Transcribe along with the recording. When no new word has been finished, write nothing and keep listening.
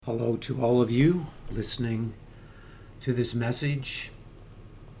Hello to all of you listening to this message.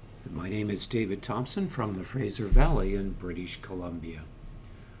 My name is David Thompson from the Fraser Valley in British Columbia.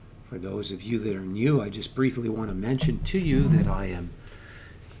 For those of you that are new, I just briefly want to mention to you that I am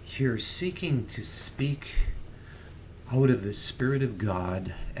here seeking to speak out of the Spirit of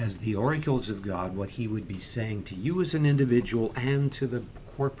God as the oracles of God, what He would be saying to you as an individual and to the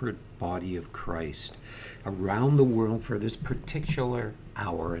corporate body of Christ around the world for this particular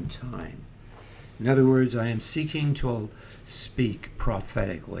hour and time. In other words, I am seeking to speak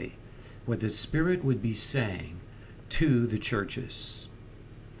prophetically what the Spirit would be saying to the churches.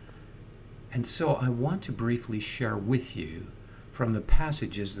 And so I want to briefly share with you from the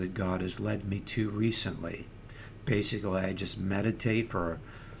passages that God has led me to recently. Basically, I just meditate for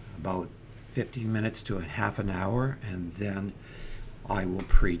about 15 minutes to a half an hour, and then I will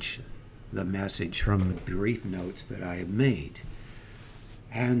preach the message from the brief notes that I have made.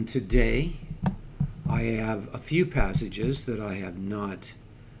 And today, I have a few passages that I have not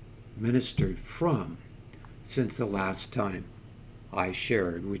ministered from since the last time I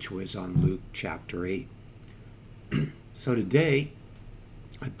shared, which was on Luke chapter 8. So today,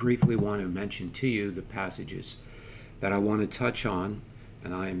 I briefly want to mention to you the passages that I want to touch on,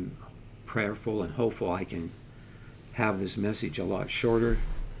 and I'm prayerful and hopeful I can have this message a lot shorter.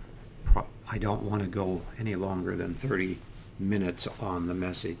 I don't want to go any longer than 30 minutes on the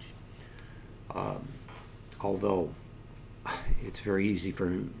message, although it's very easy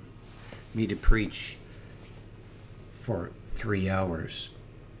for me to preach for 3 hours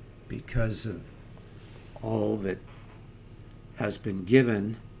because of all that has been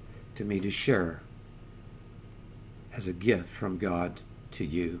given to me to share as a gift from God to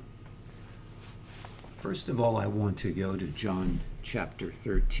you. First of all, I want to go to John chapter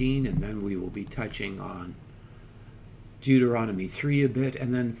 13, and then we will be touching on Deuteronomy 3 a bit,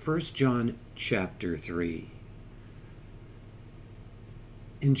 and then 1 John chapter 3.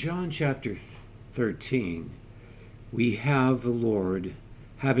 In John chapter 13, we have the Lord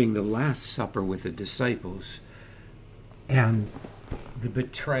having the Last Supper with the disciples and the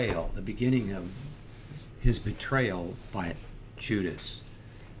betrayal, the beginning of his betrayal by Judas.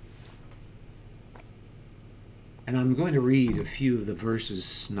 And I'm going to read a few of the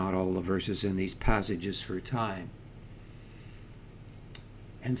verses, not all the verses in these passages for time.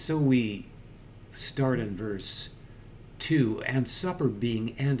 And so we start in verse 2. And supper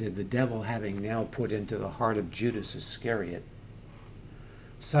being ended, the devil having now put into the heart of Judas Iscariot,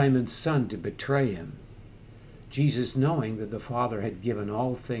 Simon's son, to betray him, Jesus, knowing that the Father had given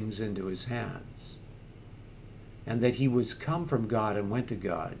all things into his hands, and that he was come from God and went to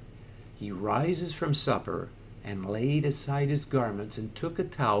God, he rises from supper and laid aside his garments and took a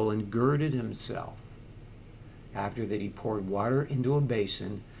towel and girded himself. After that, he poured water into a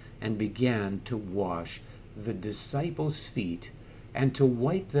basin and began to wash the disciples' feet and to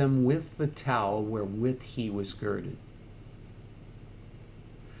wipe them with the towel wherewith he was girded.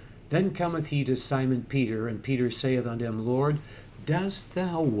 Then cometh he to Simon Peter, and Peter saith unto him, Lord, dost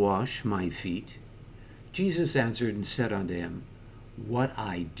thou wash my feet? Jesus answered and said unto him, What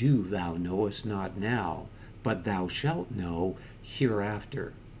I do thou knowest not now, but thou shalt know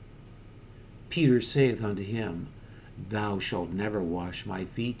hereafter. Peter saith unto him, Thou shalt never wash my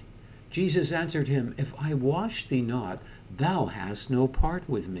feet. Jesus answered him, If I wash thee not, thou hast no part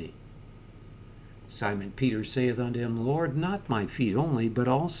with me. Simon Peter saith unto him, Lord, not my feet only, but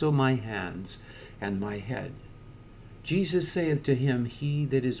also my hands and my head. Jesus saith to him, He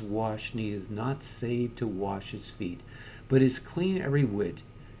that is washed needeth not save to wash his feet, but is clean every whit.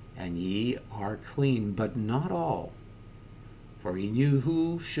 And ye are clean, but not all. For he knew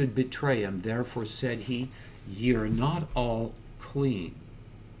who should betray him. Therefore said he, Ye are not all clean.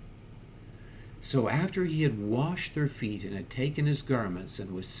 So after he had washed their feet, and had taken his garments,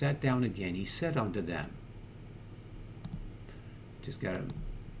 and was set down again, he said unto them, just got to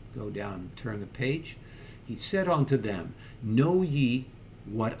go down, turn the page. He said unto them, Know ye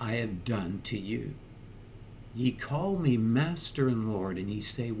what I have done to you? Ye call me Master and Lord, and ye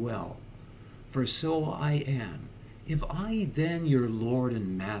say, Well, for so I am. If I then, your Lord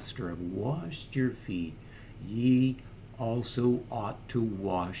and Master, have washed your feet, ye also ought to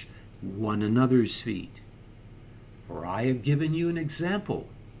wash one another's feet. For I have given you an example,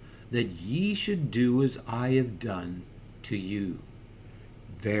 that ye should do as I have done to you.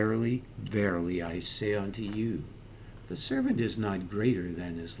 Verily, verily, I say unto you, the servant is not greater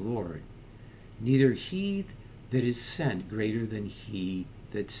than his Lord, neither he that is sent greater than he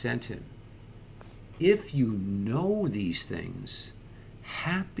that sent him. If you know these things,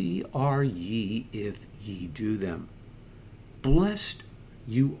 happy are ye if ye do them. Blessed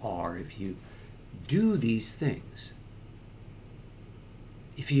you are if you do these things.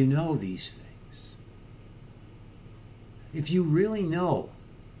 If you know these things. If you really know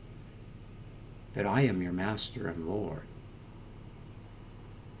that I am your Master and Lord,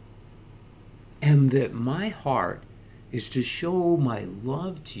 and that my heart is to show my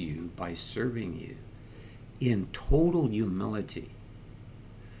love to you by serving you in total humility,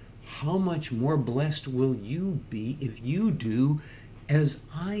 how much more blessed will you be if you do as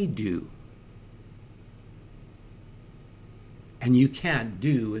I do? And you can't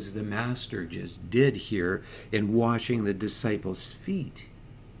do as the Master just did here in washing the disciples' feet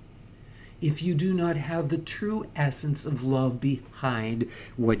if you do not have the true essence of love behind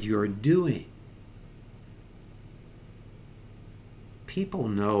what you're doing. People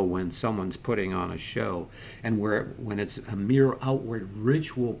know when someone's putting on a show and when it's a mere outward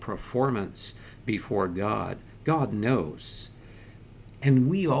ritual performance before God. God knows. And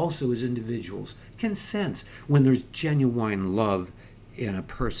we also as individuals can sense when there's genuine love in a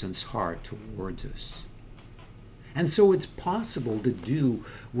person's heart towards us. And so it's possible to do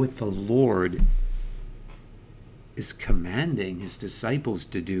what the Lord is commanding his disciples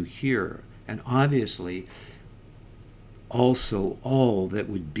to do here. And obviously, also all that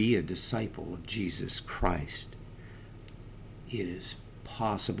would be a disciple of Jesus Christ. It is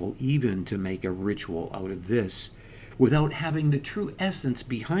possible even to make a ritual out of this without having the true essence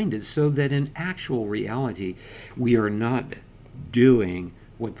behind it, so that in actual reality we are not doing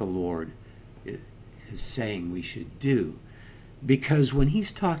what the Lord is saying we should do. Because when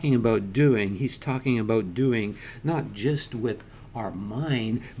he's talking about doing, he's talking about doing not just with our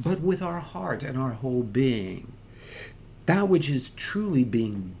mind, but with our heart and our whole being. That which is truly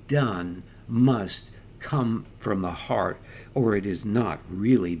being done must come from the heart, or it is not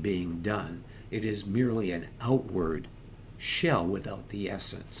really being done. It is merely an outward shell without the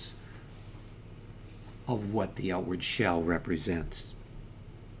essence of what the outward shell represents.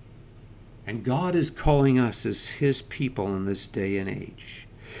 And God is calling us as his people in this day and age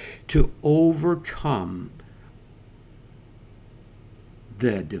to overcome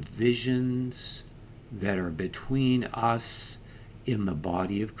the divisions that are between us in the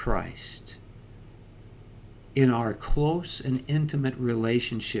body of Christ, in our close and intimate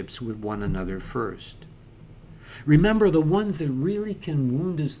relationships with one another first. Remember, the ones that really can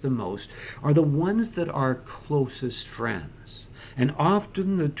wound us the most are the ones that are closest friends. And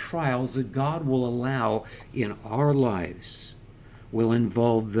often the trials that God will allow in our lives will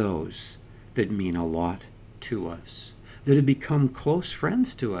involve those that mean a lot to us, that have become close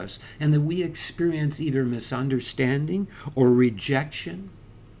friends to us, and that we experience either misunderstanding or rejection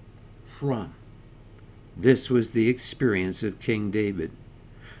from. This was the experience of King David,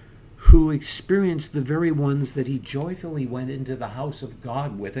 who experienced the very ones that he joyfully went into the house of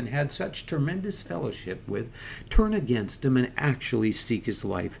God with and had such tremendous fellowship with, turn against him and actually seek his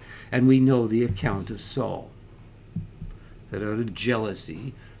life. And we know the account of Saul, that out of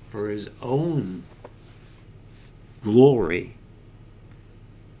jealousy for his own glory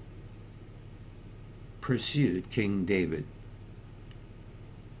pursued King David.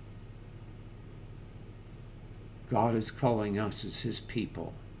 God is calling us as his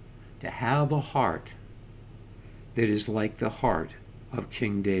people to have a heart that is like the heart of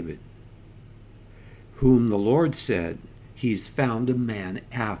King David, whom the Lord said he's found a man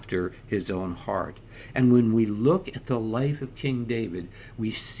after his own heart. And when we look at the life of King David,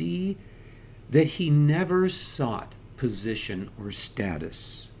 we see that he never sought position or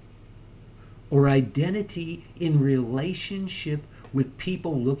status or identity in relationship with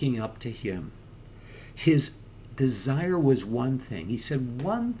people looking up to him. His desire was one thing. He said,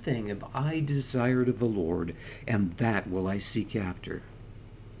 "One thing have I desired of the Lord, and that will I seek after,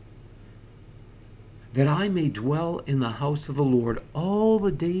 that I may dwell in the house of the Lord all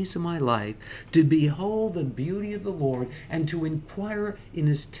the days of my life, to behold the beauty of the Lord and to inquire in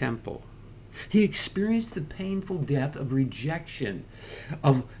his temple." He experienced the painful death of rejection,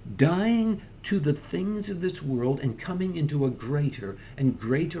 of dying to the things of this world and coming into a greater and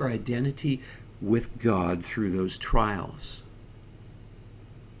greater identity with God through those trials.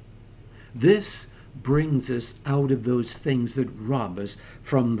 This brings us out of those things that rob us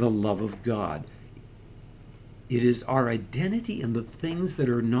from the love of God. It is our identity in the things that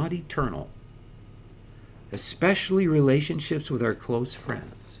are not eternal, especially relationships with our close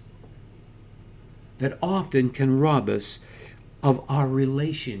friends, that often can rob us of our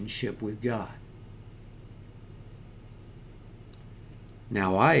relationship with God.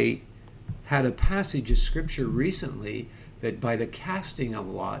 Now, I had a passage of scripture recently that by the casting of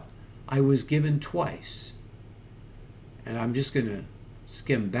lot, I was given twice. And I'm just going to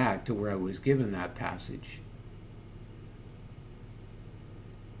skim back to where I was given that passage.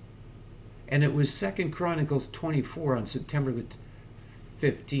 And it was 2 Chronicles 24 on September the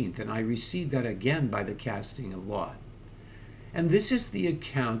 15th, and I received that again by the casting of lot. And this is the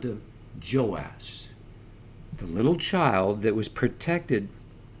account of Joash, the little child that was protected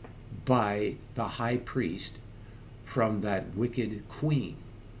by the high priest from that wicked queen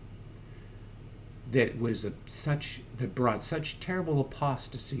that brought such terrible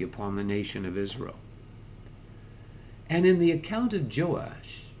apostasy upon the nation of Israel. And in the account of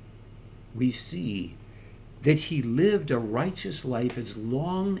Joash, we see that he lived a righteous life as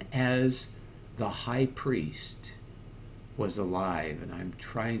long as the high priest was alive. And I'm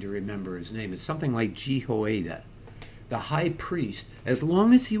trying to remember his name. It's something like Jehoiada. The high priest, as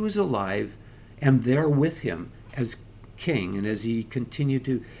long as he was alive and there with him as king, and as he continued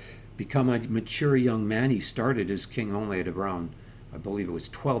to become a mature young man, he started as king only at around, I believe it was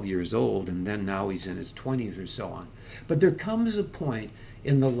 12 years old, and then now he's in his 20s or so on. But there comes a point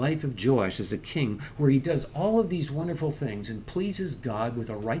in the life of Joash as a king where he does all of these wonderful things and pleases God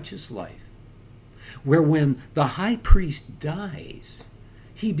with a righteous life, where when the high priest dies,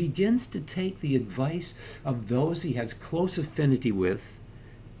 he begins to take the advice of those he has close affinity with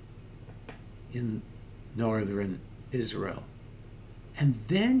in northern Israel. And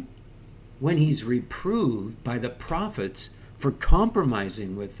then when he's reproved by the prophets for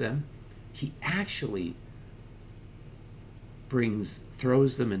compromising with them, he actually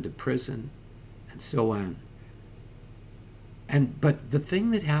throws them into prison and so on. But the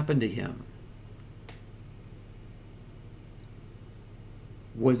thing that happened to him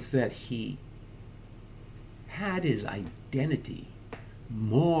was that he had his identity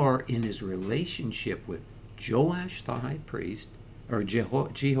more in his relationship with Joash the high priest, or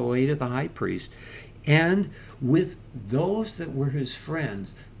Jehoiada the high priest, and with those that were his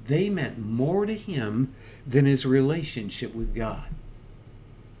friends. They meant more to him than his relationship with God.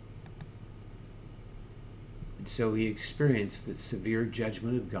 And so he experienced the severe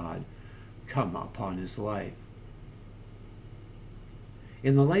judgment of God come upon his life.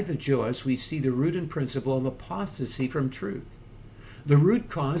 In the life of Joash, we see the root and principle of apostasy from truth. The root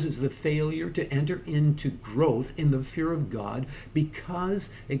cause is the failure to enter into growth in the fear of God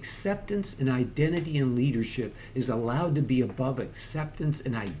because acceptance and identity in leadership is allowed to be above acceptance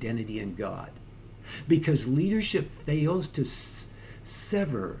and identity in God. Because leadership fails to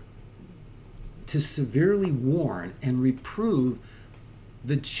severely warn and reprove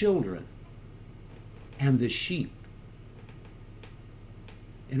the children and the sheep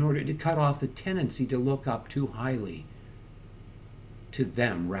in order to cut off the tendency to look up too highly to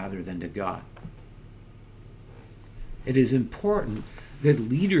them rather than to God. It is important that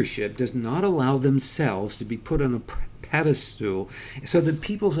leadership does not allow themselves to be put on a pedestal so that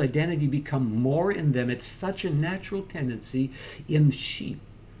people's identity become more in them. It's such a natural tendency in sheep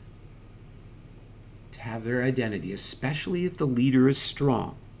to have their identity, especially if the leader is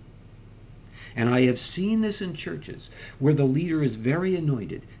strong. And I have seen this in churches where the leader is very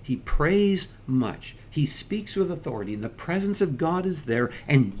anointed. He prays much. He speaks with authority, and the presence of God is there,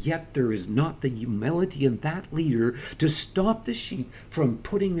 and yet there is not the humility in that leader to stop the sheep from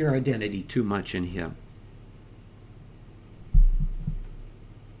putting their identity too much in him.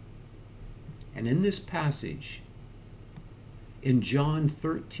 And in this passage, in John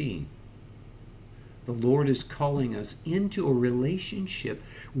 13, the Lord is calling us into a relationship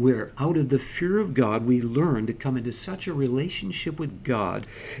where out of the fear of God we learn to come into such a relationship with God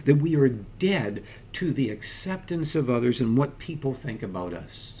that we are dead to the acceptance of others and what people think about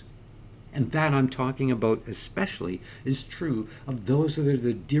us. And that I'm talking about especially is true of those that are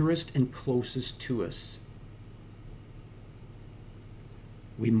the dearest and closest to us.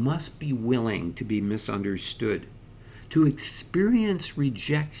 We must be willing to be misunderstood, to experience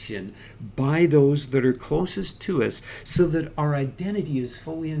rejection by those that are closest to us so that our identity is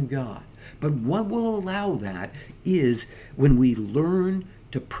fully in God. But what will allow that is when we learn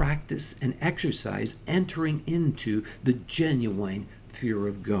to practice and exercise entering into the genuine fear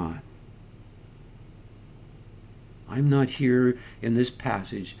of God. I'm not here in this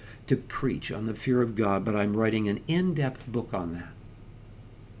passage to preach on the fear of God, but I'm writing an in-depth book on that.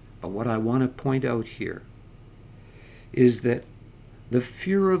 But what I want to point out here is that the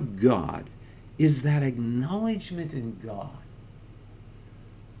fear of God is that acknowledgement in God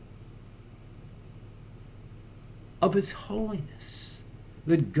of His holiness,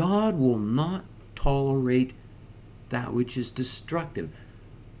 that God will not tolerate that which is destructive,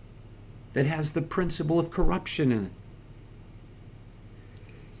 that has the principle of corruption in it.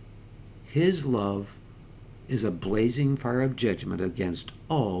 His love is a blazing fire of judgment against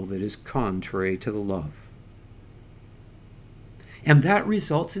all that is contrary to the love. And that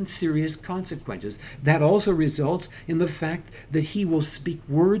results in serious consequences. That also results in the fact that he will speak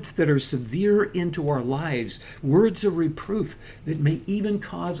words that are severe into our lives, words of reproof that may even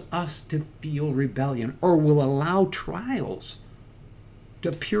cause us to feel rebellion, or will allow trials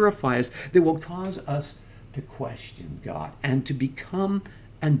to purify us that will cause us to question God and to become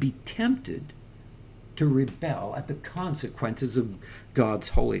and be tempted to rebel at the consequences of God's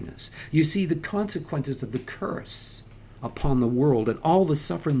holiness. You see, the consequences of the curse upon the world and all the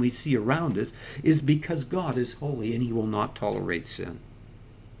suffering we see around us is because God is holy and he will not tolerate sin.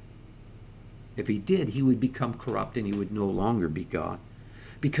 If he did, he would become corrupt and he would no longer be God.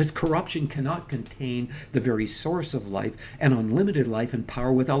 Because corruption cannot contain the very source of life and unlimited life and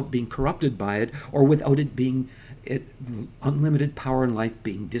power without being corrupted by it, or without unlimited power and life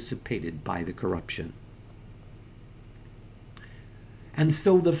being dissipated by the corruption. And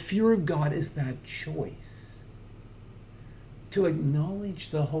so the fear of God is that choice to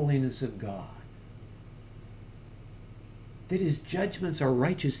acknowledge the holiness of God, that his judgments are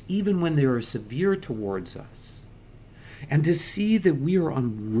righteous even when they are severe towards us, and to see that we are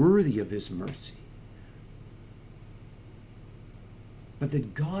unworthy of his mercy. But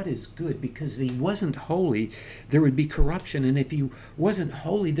that God is good, because if he wasn't holy, there would be corruption. And if he wasn't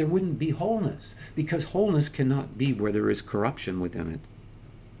holy, there wouldn't be wholeness, because wholeness cannot be where there is corruption within it.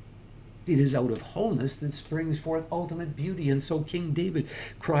 It is out of wholeness that springs forth ultimate beauty. And so King David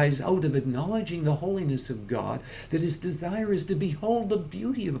cries out of acknowledging the holiness of God, that his desire is to behold the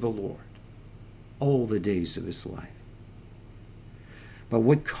beauty of the Lord all the days of his life. But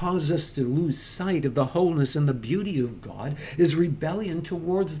what causes us to lose sight of the wholeness and the beauty of God is rebellion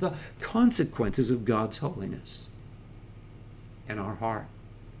towards the consequences of God's holiness in our heart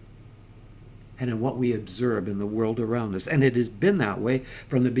and in what we observe in the world around us. And it has been that way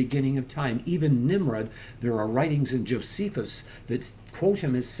from the beginning of time. Even Nimrod, there are writings in Josephus that quote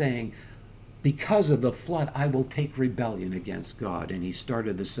him as saying, because of the flood, I will take rebellion against God. And he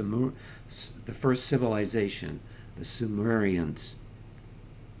started the first civilization, the Sumerians,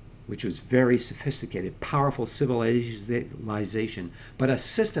 which was very sophisticated, powerful civilization, but a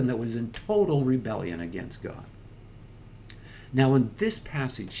system that was in total rebellion against God. Now, in this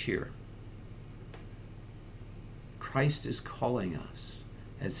passage here, Christ is calling us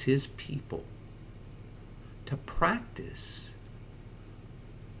as his people to practice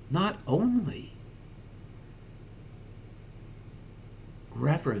not only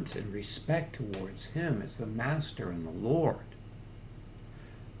reverence and respect towards him as the Master and the Lord,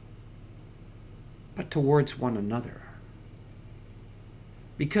 but towards one another.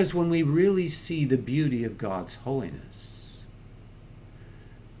 Because when we really see the beauty of God's holiness,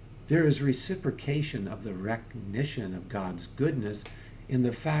 there is reciprocation of the recognition of God's goodness in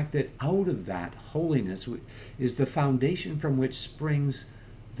the fact that out of that holiness is the foundation from which springs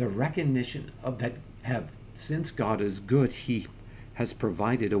the recognition of that since God is good, he has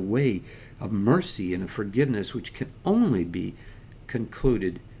provided a way of mercy and of forgiveness which can only be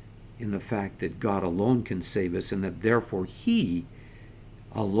concluded in the fact that God alone can save us, and that therefore he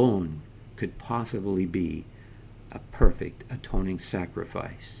alone could possibly be a perfect atoning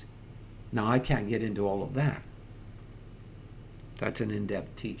sacrifice. Now, I can't get into all of that. That's an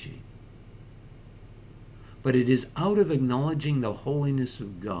in-depth teaching. But it is out of acknowledging the holiness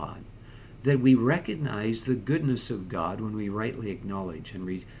of God that we recognize the goodness of God when we rightly acknowledge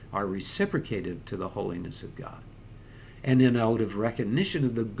and are reciprocative to the holiness of God. And then out of recognition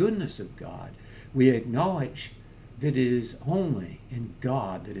of the goodness of God, we acknowledge that it is only in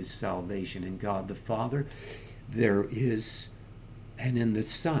God that is salvation. In God the Father, there is, and in the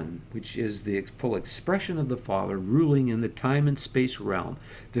Son, which is the full expression of the Father, ruling in the time and space realm,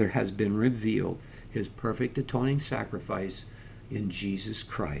 there has been revealed his perfect atoning sacrifice in Jesus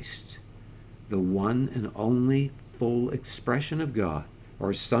Christ, the one and only full expression of God,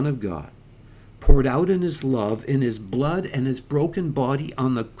 or Son of God, poured out in his love, in his blood and his broken body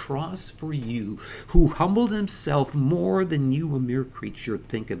on the cross for you, who humbled himself more than you, a mere creature.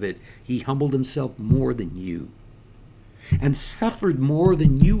 Think of it. He humbled himself more than you, and suffered more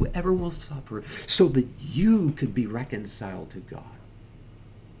than you ever will suffer, so that you could be reconciled to God.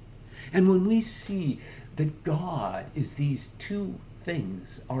 And when we see that God is these two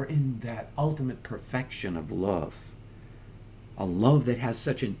things, are in that ultimate perfection of love, a love that has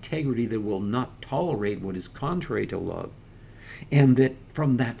such integrity that will not tolerate what is contrary to love, and that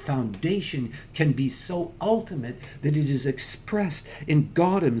from that foundation can be so ultimate that it is expressed in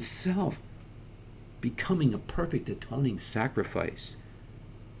God himself becoming a perfect atoning sacrifice,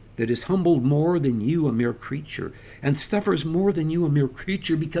 that is humbled more than you, a mere creature, and suffers more than you, a mere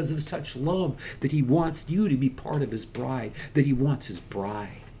creature, because of such love that he wants you to be part of his bride, that he wants his bride.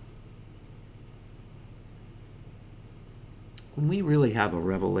 When we really have a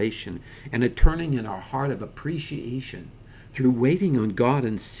revelation and a turning in our heart of appreciation through waiting on God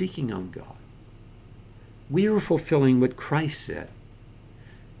and seeking on God, we are fulfilling what Christ said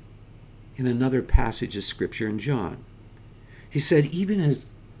in another passage of Scripture in John. He said, even as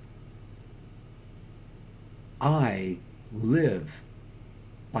I live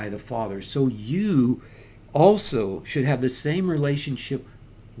by the Father, so you also should have the same relationship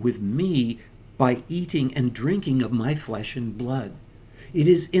with me by eating and drinking of my flesh and blood. It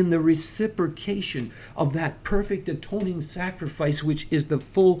is in the reciprocation of that perfect atoning sacrifice, which is the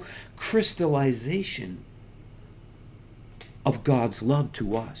full crystallization of God's love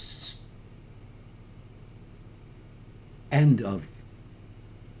to us and of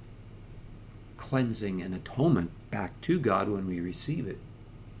cleansing and atonement back to God when we receive it.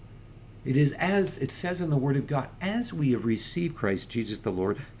 It is as it says in the Word of God, as we have received Christ Jesus the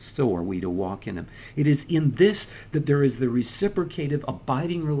Lord, so are we to walk in him. It is in this that there is the reciprocative,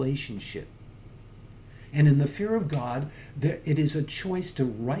 abiding relationship. And in the fear of God, it is a choice to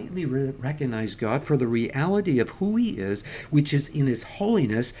rightly recognize God for the reality of who he is, which is in his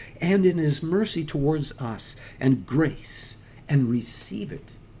holiness and in his mercy towards us and grace, and receive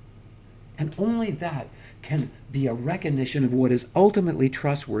it. And only that can be a recognition of what is ultimately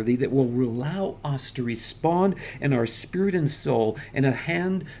trustworthy, that will allow us to respond in our spirit and soul in a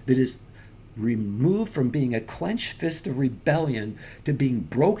hand that is removed from being a clenched fist of rebellion to being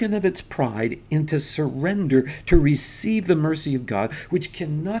broken of its pride into surrender to receive the mercy of God, which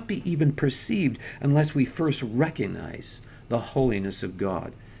cannot be even perceived unless we first recognize the holiness of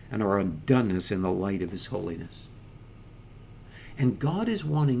God and our undoneness in the light of his holiness. And God is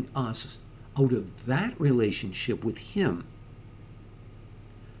wanting us, out of that relationship with him,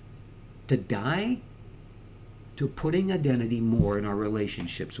 to die to putting identity more in our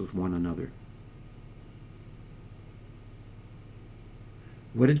relationships with one another.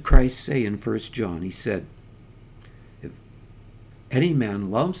 What did Christ say in 1 John? He said, if any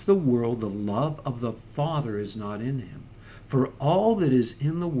man loves the world, the love of the Father is not in him. For all that is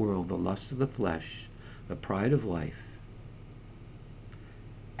in the world, the lust of the flesh, the pride of life,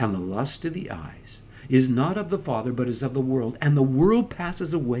 and the lust of the eyes, is not of the Father, but is of the world. And the world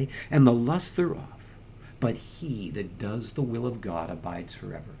passes away, and the lust thereof. But he that does the will of God abides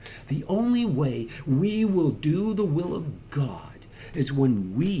forever. The only way we will do the will of God is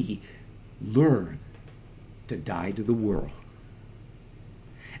when we learn to die to the world.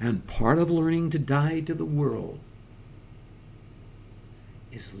 And part of learning to die to the world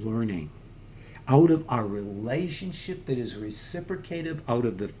is learning out of our relationship that is reciprocative, out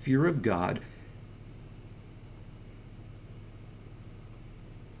of the fear of God,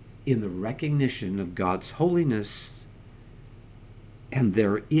 in the recognition of God's holiness, and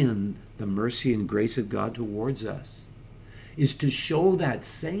therein the mercy and grace of God towards us, is to show that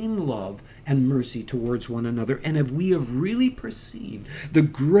same love and mercy towards one another. And if we have really perceived the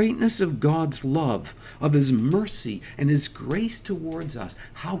greatness of God's love, of his mercy and his grace towards us,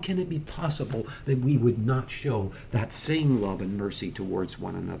 how can it be possible that we would not show that same love and mercy towards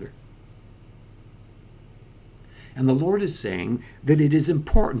one another? And the Lord is saying that it is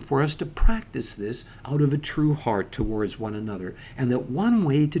important for us to practice this out of a true heart towards one another, and that one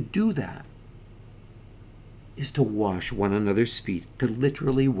way to do that is to wash one another's feet, to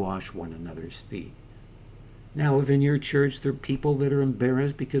literally wash one another's feet. Now, if in your church there are people that are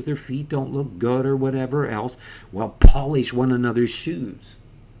embarrassed because their feet don't look good or whatever else, well, polish one another's shoes.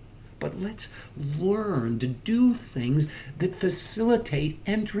 But let's learn to do things that facilitate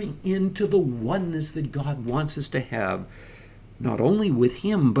entering into the oneness that God wants us to have, not only with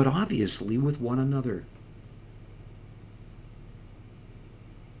him, but obviously with one another.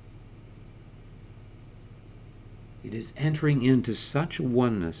 It is entering into such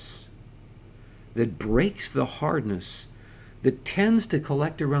oneness that breaks the hardness that tends to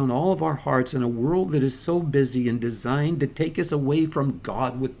collect around all of our hearts in a world that is so busy and designed to take us away from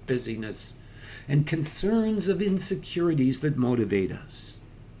God with busyness and concerns of insecurities that motivate us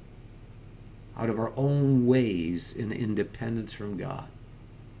out of our own ways in independence from God.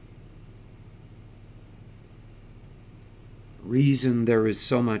 Reason there is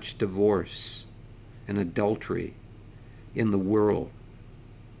so much divorce and adultery in the world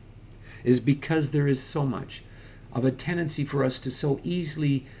is because there is so much of a tendency for us to so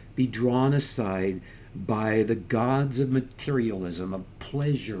easily be drawn aside by the gods of materialism, of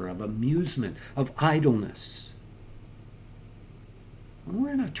pleasure, of amusement, of idleness. When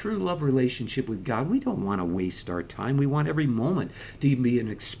we're in a true love relationship with God, we don't want to waste our time. We want every moment to be an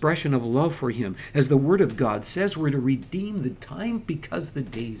expression of love for Him. As the Word of God says, we're to redeem the time because the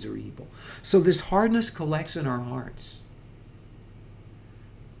days are evil. So this hardness collects in our hearts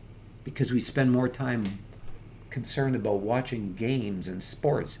because we spend more time concerned about watching games and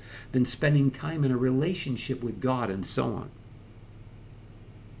sports than spending time in a relationship with God and so on.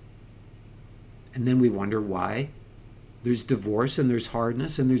 And then we wonder why there's divorce and there's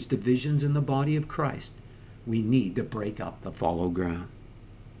hardness and there's divisions in the body of Christ. We need to break up the fallow ground.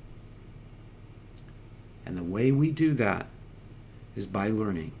 And the way we do that is by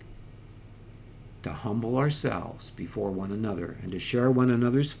learning to humble ourselves before one another and to share one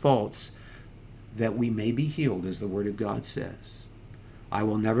another's faults that we may be healed, as the Word of God says. I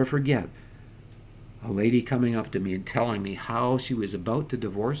will never forget a lady coming up to me and telling me how she was about to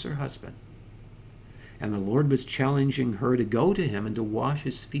divorce her husband. And the Lord was challenging her to go to him and to wash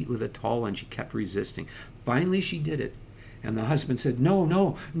his feet with a towel, and she kept resisting. Finally, she did it. And the husband said, no,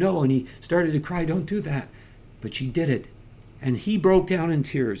 no, no. And he started to cry, don't do that. But she did it. And he broke down in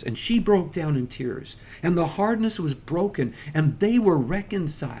tears, and she broke down in tears. And the hardness was broken, and they were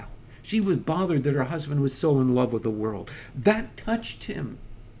reconciled. She was bothered that her husband was so in love with the world. That touched him.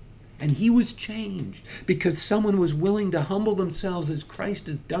 And he was changed because someone was willing to humble themselves as Christ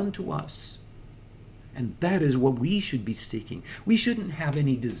has done to us. And that is what we should be seeking. We shouldn't have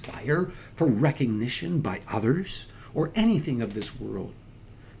any desire for recognition by others or anything of this world.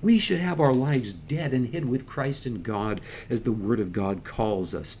 We should have our lives dead and hid with Christ in God, as the Word of God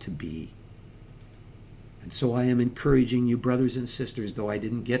calls us to be. And so I am encouraging you, brothers and sisters, though I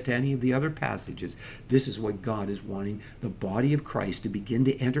didn't get to any of the other passages, this is what God is wanting the body of Christ to begin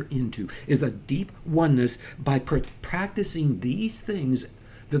to enter into, is a deep oneness by practicing these things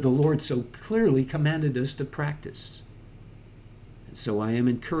that the Lord so clearly commanded us to practice. And so I am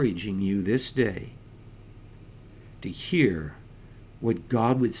encouraging you this day to hear what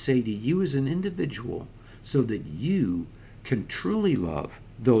God would say to you as an individual so that you can truly love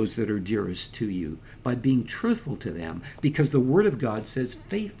those that are dearest to you by being truthful to them, because the Word of God says,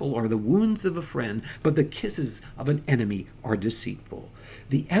 faithful are the wounds of a friend, but the kisses of an enemy are deceitful.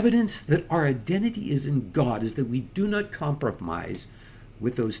 The evidence that our identity is in God is that we do not compromise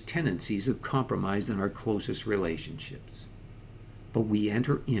with those tendencies of compromise in our closest relationships, but we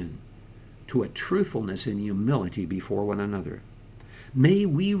enter in to a truthfulness and humility before one another. May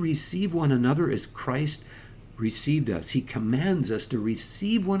we receive one another as Christ received us. He commands us to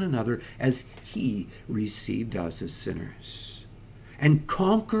receive one another as He received us as sinners, and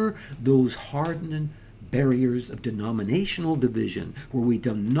conquer those hardened barriers of denominational division where we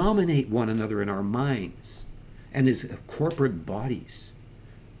denominate one another in our minds and as corporate bodies,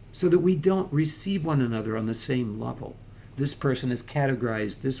 so that we don't receive one another on the same level. This person is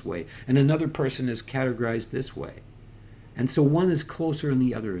categorized this way, and another person is categorized this way. And so one is closer and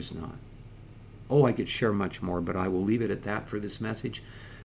the other is not. Oh, I could share much more, but I will leave it at that for this message.